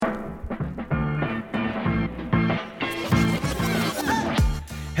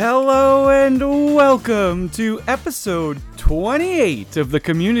Hello and welcome to episode 28 of the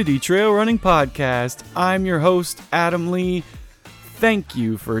Community Trail Running Podcast. I'm your host, Adam Lee. Thank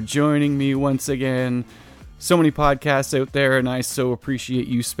you for joining me once again. So many podcasts out there, and I so appreciate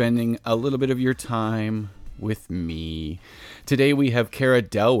you spending a little bit of your time with me. Today we have Kara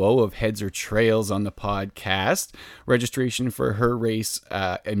Delwo of Heads or Trails on the podcast. Registration for her race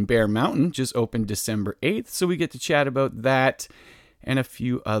in Bear Mountain just opened December 8th, so we get to chat about that and a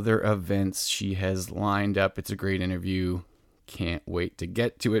few other events she has lined up. It's a great interview. Can't wait to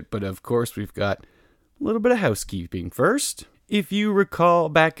get to it. But of course, we've got a little bit of housekeeping first. If you recall,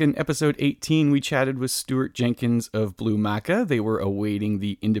 back in episode 18, we chatted with Stuart Jenkins of Blue Maca. They were awaiting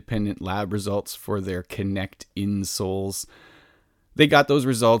the independent lab results for their Connect insoles. They got those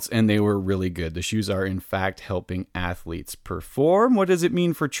results and they were really good. The shoes are in fact helping athletes perform. What does it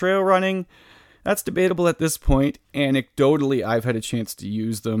mean for trail running? That's debatable at this point. Anecdotally, I've had a chance to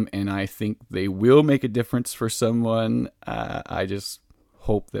use them, and I think they will make a difference for someone. I just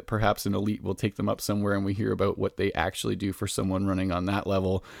hope that perhaps an elite will take them up somewhere and we hear about what they actually do for someone running on that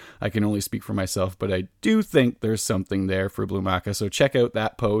level. I can only speak for myself, but I do think there's something there for Blue Maca, so check out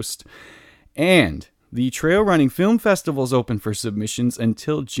that post. And the Trail Running Film Festival is open for submissions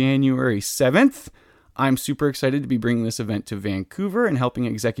until January 7th. I'm super excited to be bringing this event to Vancouver and helping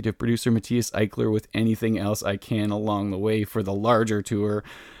executive producer Matthias Eichler with anything else I can along the way for the larger tour.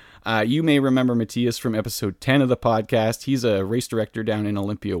 You may remember Matthias from episode 10 of the podcast. He's a race director down in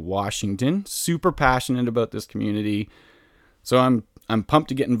Olympia, Washington. Super passionate about this community. So I'm pumped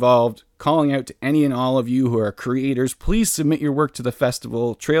to get involved. Calling out to any and all of you who are creators, please submit your work to the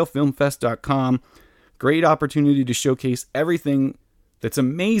festival, trailfilmfest.com. Great opportunity to showcase everything that's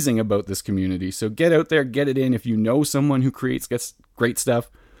amazing about this community. So get out there, get it in. If you know someone who creates great stuff,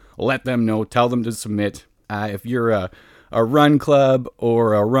 let them know. Tell them to submit. If you're a run club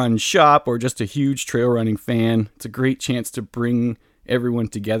or a run shop or just a huge trail running fan, it's a great chance to bring everyone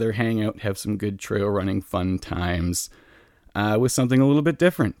together, hang out, have some good trail running fun times with something a little bit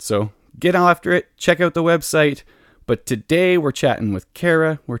different. So get after it. Check out the website. But today we're chatting with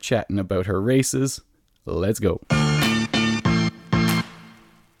Kara. We're chatting about her races. Let's go.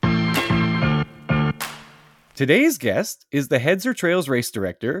 Today's guest is the Heads or Trails race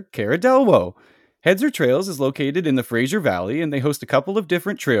director, Kara Delwo. Heads or Trails is located in the Fraser Valley, and they host a couple of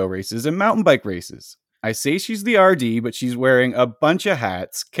different trail races and mountain bike races. I say she's the RD, but she's wearing a bunch of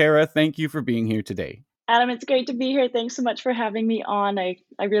hats. Kara, thank you for being here today. Adam, it's great to be here. Thanks so much for having me on. I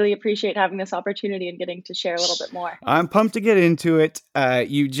really appreciate having this opportunity and getting to share a little bit more. I'm pumped to get into it.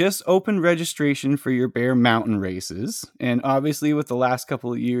 You just opened registration for your Bear Mountain races, and obviously with the last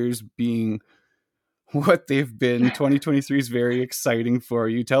couple of years being what they've been, 2023 is very exciting for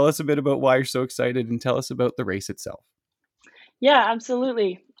you. Tell us a bit about why you're so excited and tell us about the race itself. Yeah,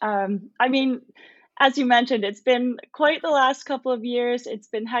 absolutely. As you mentioned, it's been quite the last couple of years. It's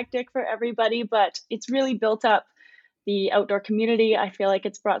been hectic for everybody, but it's really built up the outdoor community. I feel like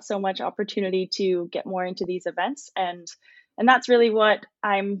it's brought so much opportunity to get more into these events, and that's really what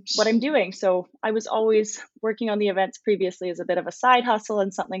I'm doing. So I was always working on the events previously as a bit of a side hustle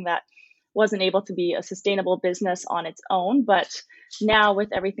and something that wasn't able to be a sustainable business on its own. But now with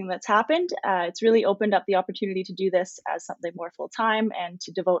everything that's happened, it's really opened up the opportunity to do this as something more full time and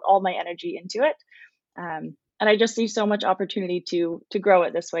to devote all my energy into it. And I just see so much opportunity to grow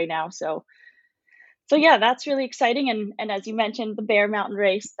it this way now. So yeah, that's really exciting. And as you mentioned, the Bear Mountain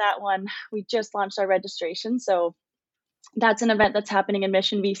race, that one, we just launched our registration. So that's an event that's happening in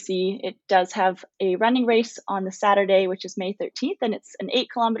Mission, BC. It does have a running race on the Saturday, which is May 13th, and it's an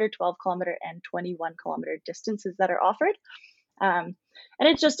 8-kilometer, 12-kilometer, and 21-kilometer distances that are offered. And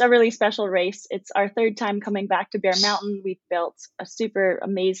it's just a really special race. It's our third time coming back to Bear Mountain. We've built a super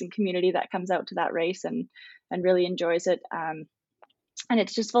amazing community that comes out to that race and really enjoys it. And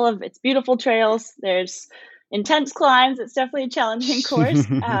it's just it's beautiful trails. There's intense climbs. It's definitely a challenging course,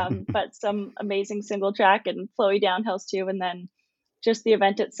 but some amazing single track and flowy downhills too. And then just the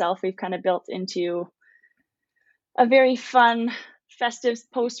event itself, we've kind of built into a very fun, festive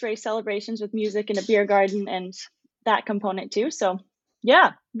post-race celebrations with music and a beer garden and that component too. So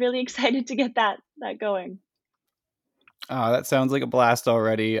yeah, really excited to get that going. That sounds like a blast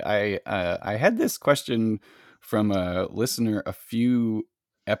already. I had this question from a listener a few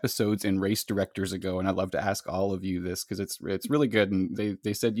episodes in Race Directors ago, and I'd love to ask all of you this because it's really good. And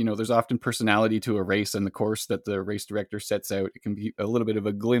they said, there's often personality to a race, and the course that the race director sets out, it can be a little bit of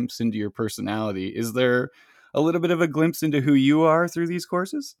a glimpse into your personality. Is there a little bit of a glimpse into who you are through these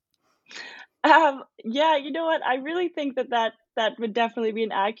courses? Yeah, you know what? I really think that would definitely be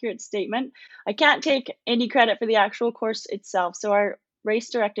an accurate statement. I can't take any credit for the actual course itself. So race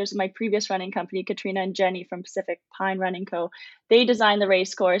directors of my previous running company, Katrina and Jenny from Pacific Pine Running Co. They designed the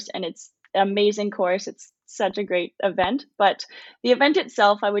race course, and it's an amazing course. It's such a great event. But the event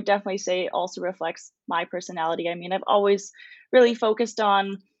itself, I would definitely say, also reflects my personality. I mean, I've always really focused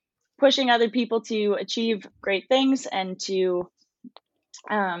on pushing other people to achieve great things and to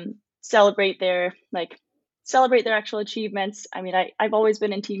um, celebrate their like celebrate their actual achievements. I mean, I've always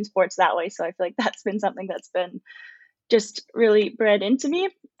been in team sports that way, so I feel like that's been something that's been just really bred into me.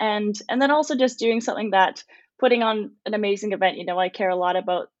 And then also just doing something that putting on an amazing event. I care a lot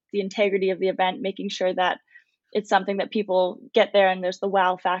about the integrity of the event, making sure that it's something that people get there and there's the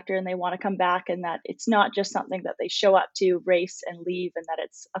wow factor and they want to come back, and that it's not just something that they show up to, race, and leave, and that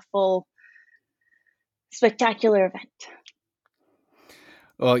it's a full spectacular event.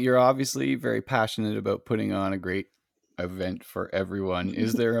 Well, you're obviously very passionate about putting on a great event for everyone.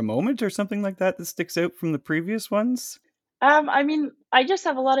 Is there a moment or something like that that sticks out from the previous ones? I mean, I just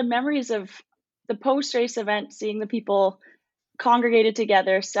have a lot of memories of the post race event, seeing the people congregated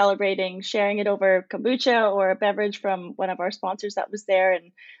together, celebrating, sharing it over kombucha or a beverage from one of our sponsors that was there,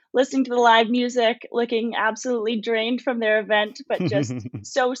 and listening to the live music, looking absolutely drained from their event, but just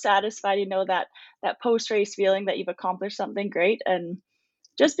so satisfied, that post race feeling that you've accomplished something great. And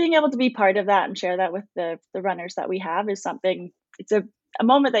just being able to be part of that and share that with the runners that we have is something, it's a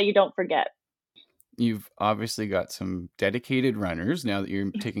moment that you don't forget. You've obviously got some dedicated runners now that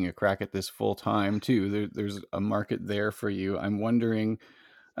you're taking a crack at this full time too. There's a market there for you. I'm wondering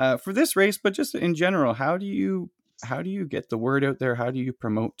for this race, but just in general, how do you get the word out there? How do you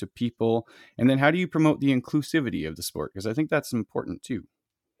promote to people? And then how do you promote the inclusivity of the sport? Because I think that's important too.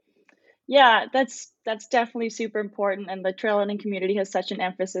 Yeah, that's definitely super important, and the trail running community has such an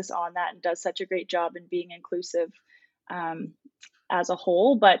emphasis on that and does such a great job in being inclusive um, as a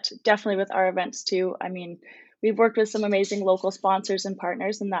whole, but definitely with our events too. I mean, we've worked with some amazing local sponsors and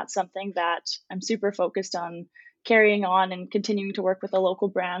partners, and that's something that I'm super focused on carrying on and continuing to work with the local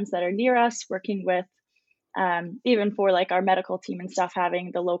brands that are near us, working with even for like our medical team and stuff,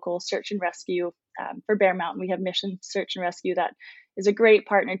 having the local search and rescue. For Bear Mountain, we have Mission Search and Rescue that is a great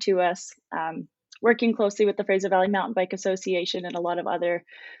partner to us, working closely with the Fraser Valley Mountain Bike Association and a lot of other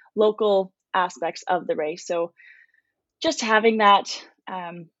local aspects of the race. So just having that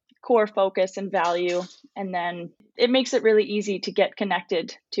core focus and value, and then it makes it really easy to get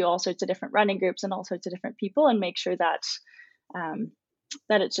connected to all sorts of different running groups and all sorts of different people, and make sure that um,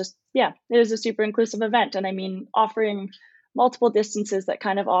 that it's just, yeah, it is a super inclusive event. And I mean, offering multiple distances that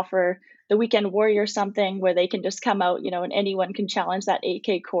kind of offer the weekend warrior something where they can just come out, and anyone can challenge that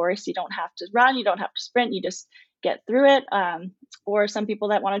 8K course. You don't have to run, you don't have to sprint, you just get through it. Or some people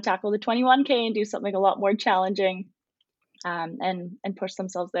that want to tackle the 21K and do something a lot more challenging, and push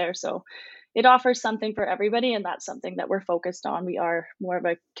themselves there. So it offers something for everybody, and that's something that we're focused on. We are more of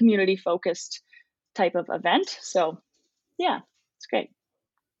a community focused type of event. So yeah, it's great.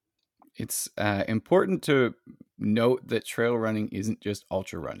 It's important to note that trail running isn't just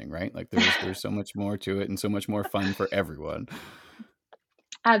ultra running, right? Like there's so much more to it and so much more fun for everyone.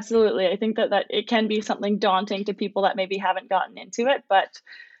 Absolutely. I think that it can be something daunting to people that maybe haven't gotten into it, but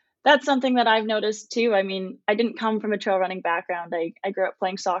that's something that I've noticed too. I mean, I didn't come from a trail running background. I grew up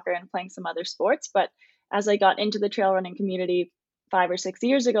playing soccer and playing some other sports, but as I got into the trail running community 5 or 6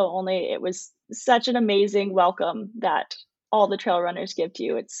 years ago only, it was such an amazing welcome that all the trail runners give to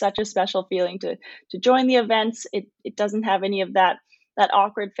you. It's such a special feeling to join the events. It doesn't have any of that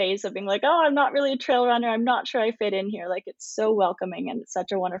awkward phase of being like, oh, I'm not really a trail runner, I'm not sure I fit in here. Like, it's so welcoming and it's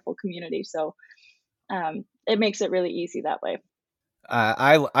such a wonderful community. So it makes it really easy that way.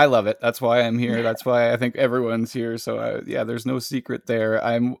 I love it. That's why I'm here. That's why I think everyone's here. So yeah, there's no secret there.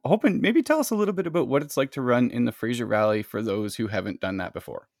 I'm hoping maybe tell us a little bit about what it's like to run in the Fraser Valley for those who haven't done that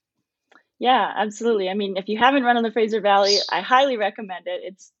before. Yeah, absolutely. I mean, if you haven't run in the Fraser Valley, I highly recommend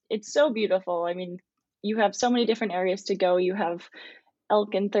it. It's so beautiful. I mean, you have so many different areas to go. You have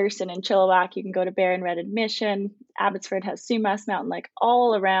Elkin, Thurston, and Chilliwack. You can go to Bear and Red Admission. Abbotsford has Sumas Mountain, like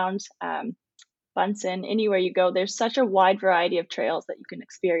all around. Bunsen, anywhere you go, there's such a wide variety of trails that you can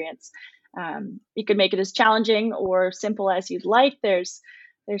experience. You can make it as challenging or simple as you'd like. There's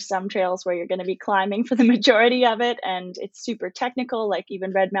some trails where you're going to be climbing for the majority of it, and it's super technical. Like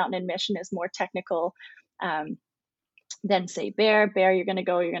even Red Mountain and Mission is more technical than say Bear. You're going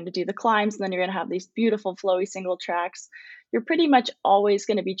to do the climbs, and then you're going to have these beautiful flowy single tracks. You're pretty much always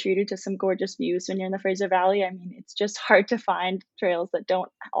going to be treated to some gorgeous views when you're in the Fraser Valley. I mean, it's just hard to find trails that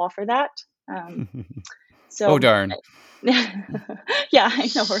don't offer that. So oh darn. Yeah, I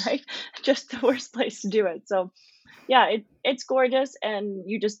know, right? Just the worst place to do it. So yeah, it's gorgeous, and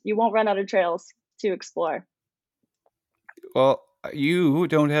you won't run out of trails to explore. Well, you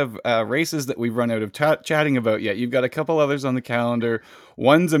don't have races that we've run out of chatting about yet. You've got a couple others on the calendar.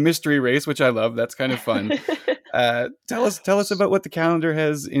 One's a mystery race, which I love. That's kind of fun. Tell us about what the calendar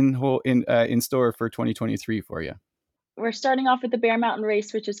has in store for 2023 for you. We're starting off with the Bear Mountain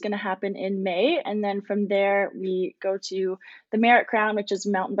Race, which is going to happen in May. And then from there, we go to the Merritt Crown, which is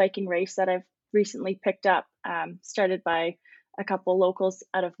a mountain biking race that I've recently picked up, started by a couple locals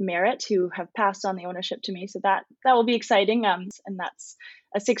out of Merritt who have passed on the ownership to me. So that will be exciting. And that's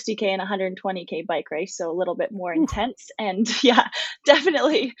a 60K and 120K bike race. So a little bit more intense. And yeah,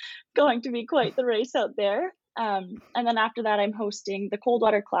 definitely going to be quite the race out there. And then after that, I'm hosting the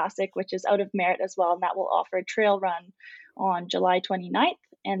Coldwater Classic, which is out of Merritt as well. And that will offer a trail run on July 29th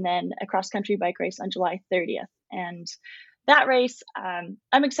and then a cross country bike race on July 30th. And that race, I'm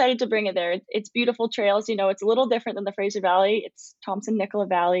excited to bring it there. It's beautiful trails. It's a little different than the Fraser Valley. It's Thompson-Nicola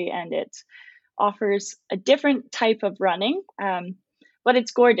Valley, and it offers a different type of running, but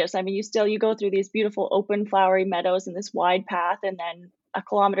it's gorgeous. I mean, you go through these beautiful open flowery meadows and this wide path, and then a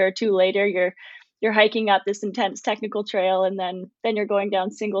kilometer or two later, you're hiking up this intense technical trail, and then you're going down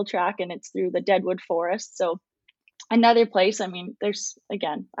single track, and it's through the Deadwood Forest. So another place, I mean,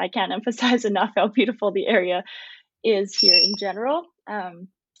 again, I can't emphasize enough how beautiful the area is here in general.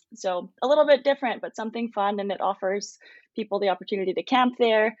 So a little bit different, but something fun, and it offers people the opportunity to camp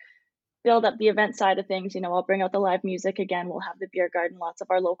there, build up the event side of things. I'll bring out the live music again. We'll have the beer garden, lots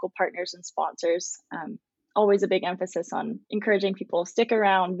of our local partners and sponsors. Always a big emphasis on encouraging people to stick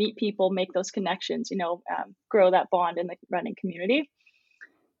around, meet people, make those connections, grow that bond in the running community.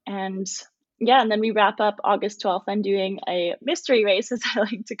 And then we wrap up August 12th. I'm doing a mystery race, as I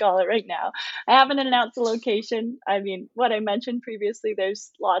like to call it right now. I haven't announced the location. I mean, what I mentioned previously,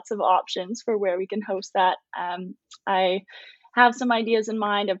 there's lots of options for where we can host that. I have some ideas in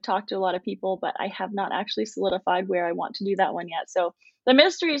mind. I've talked to a lot of people, but I have not actually solidified where I want to do that one yet. So the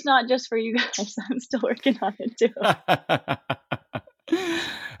mystery is not just for you guys. I'm still working on it too.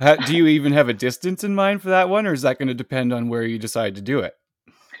 Do you even have a distance in mind for that one, or is that going to depend on where you decide to do it?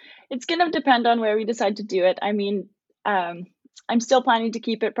 It's going to depend on where we decide to do it. I mean, I'm still planning to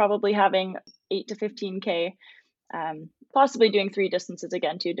keep it probably having 8 to 15K, possibly doing 3 distances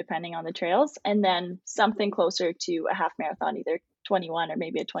again too, depending on the trails, and then something closer to a half marathon, either 21 or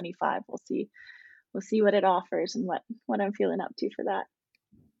maybe a 25. We'll see what it offers and what I'm feeling up to for that.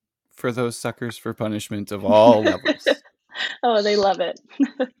 For those suckers for punishment of all levels. Oh, they love it.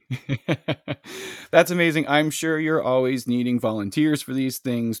 That's amazing. I'm sure you're always needing volunteers for these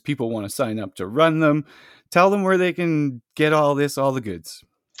things. People want to sign up to run them. Tell them where they can get all the goods.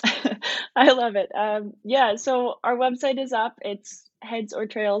 I love it. So our website is up. It's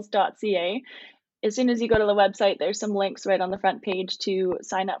headsortrails.ca. As soon as you go to the website, there's some links right on the front page to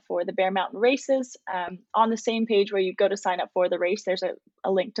sign up for the Bear Mountain races. On the same page where you go to sign up for the race, there's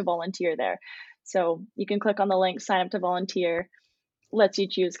a link to volunteer there. So you can click on the link, sign up to volunteer, lets you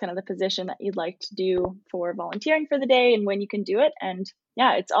choose kind of the position that you'd like to do for volunteering for the day and when you can do it. And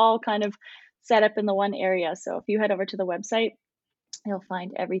yeah, it's all kind of set up in the one area. So if you head over to the website, you'll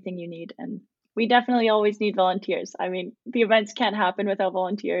find everything you need. And we definitely always need volunteers. I mean, the events can't happen without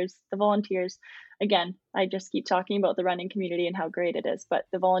volunteers. The volunteers, again, I just keep talking about the running community and how great it is, but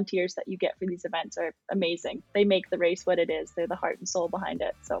the volunteers that you get for these events are amazing. They make the race what it is. They're the heart and soul behind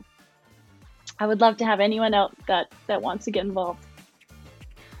it. So I would love to have anyone out that wants to get involved.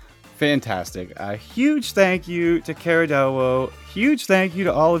 Fantastic. A huge thank you to Kara Delwo. Huge thank you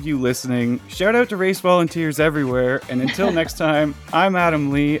to all of you listening. Shout out to race volunteers everywhere. And until next time, I'm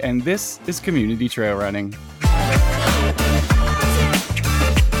Adam Lee, and this is Community Trail Running.